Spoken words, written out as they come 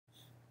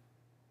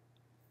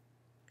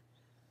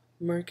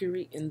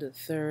Mercury in the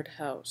third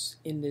house.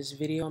 In this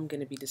video, I'm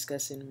going to be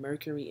discussing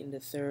Mercury in the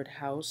third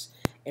house,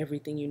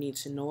 everything you need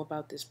to know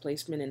about this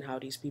placement and how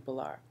these people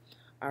are.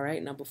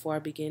 Alright, now before I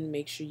begin,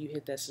 make sure you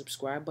hit that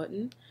subscribe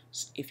button.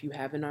 If you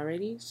haven't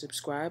already,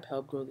 subscribe,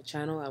 help grow the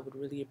channel. I would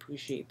really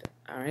appreciate that.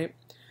 Alright,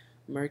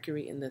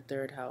 Mercury in the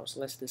third house.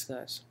 Let's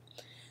discuss.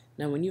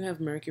 Now, when you have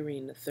Mercury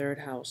in the third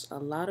house, a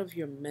lot of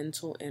your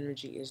mental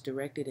energy is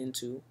directed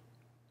into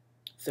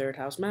third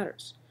house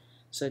matters,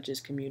 such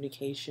as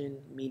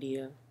communication,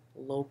 media,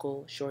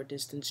 local, short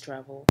distance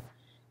travel,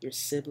 your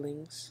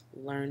siblings,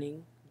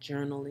 learning,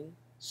 journaling,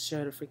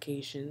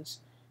 certifications,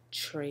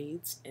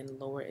 trades, and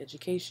lower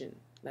education,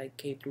 like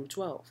K through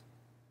 12.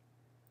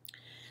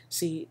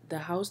 See, the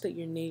house that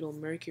your natal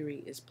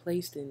Mercury is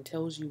placed in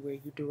tells you where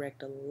you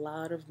direct a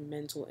lot of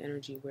mental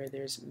energy, where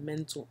there's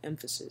mental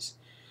emphasis.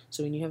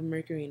 So when you have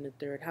Mercury in the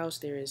third house,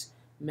 there is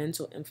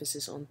mental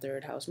emphasis on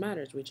third house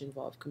matters, which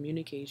involve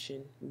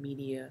communication,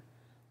 media,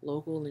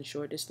 local and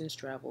short distance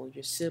travel,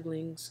 your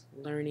siblings,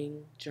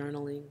 learning,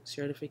 journaling,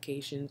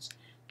 certifications,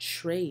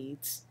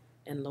 trades,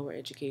 and lower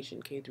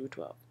education, K through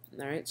 12.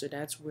 All right, so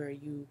that's where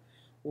you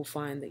will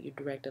find that you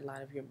direct a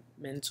lot of your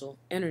mental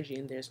energy,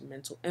 and there's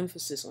mental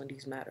emphasis on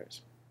these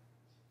matters.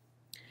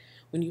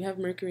 When you have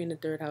Mercury in the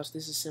third house,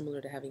 this is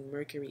similar to having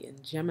Mercury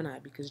in Gemini,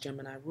 because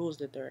Gemini rules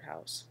the third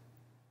house,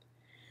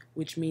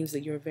 which means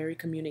that you're a very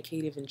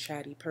communicative and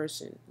chatty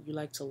person. You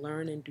like to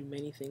learn and do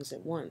many things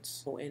at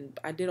once. And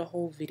I did a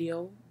whole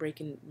video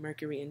breaking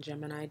Mercury and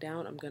Gemini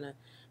down. I'm going to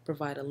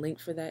provide a link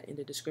for that in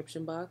the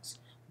description box.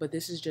 But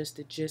this is just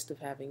the gist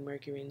of having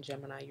Mercury and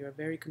Gemini. You're a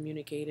very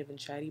communicative and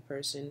chatty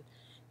person.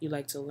 You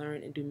like to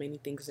learn and do many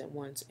things at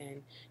once.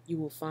 And you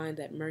will find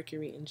that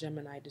Mercury and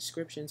Gemini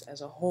descriptions as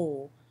a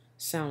whole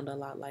sound a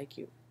lot like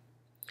you.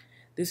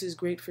 This is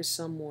great for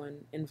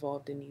someone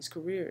involved in these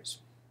careers.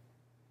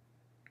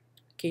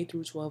 K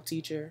through 12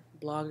 teacher,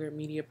 blogger,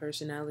 media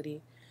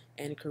personality,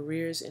 and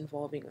careers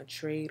involving a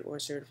trade or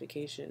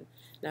certification.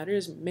 Now,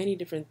 there's many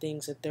different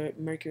things a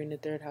Mercury in the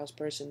third house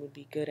person would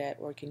be good at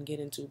or can get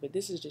into, but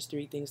this is just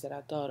 3 things that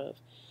I thought of.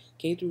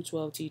 K through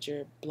 12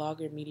 teacher,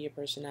 blogger, media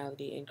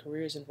personality, and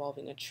careers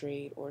involving a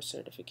trade or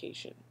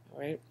certification. All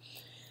right,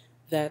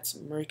 that's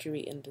Mercury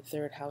in the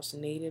third house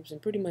natives,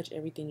 and pretty much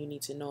everything you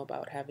need to know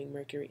about having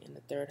Mercury in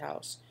the third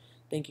house.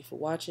 Thank you for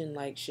watching.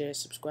 Like, share,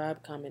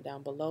 subscribe, comment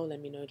down below. Let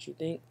me know what you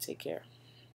think. Take care.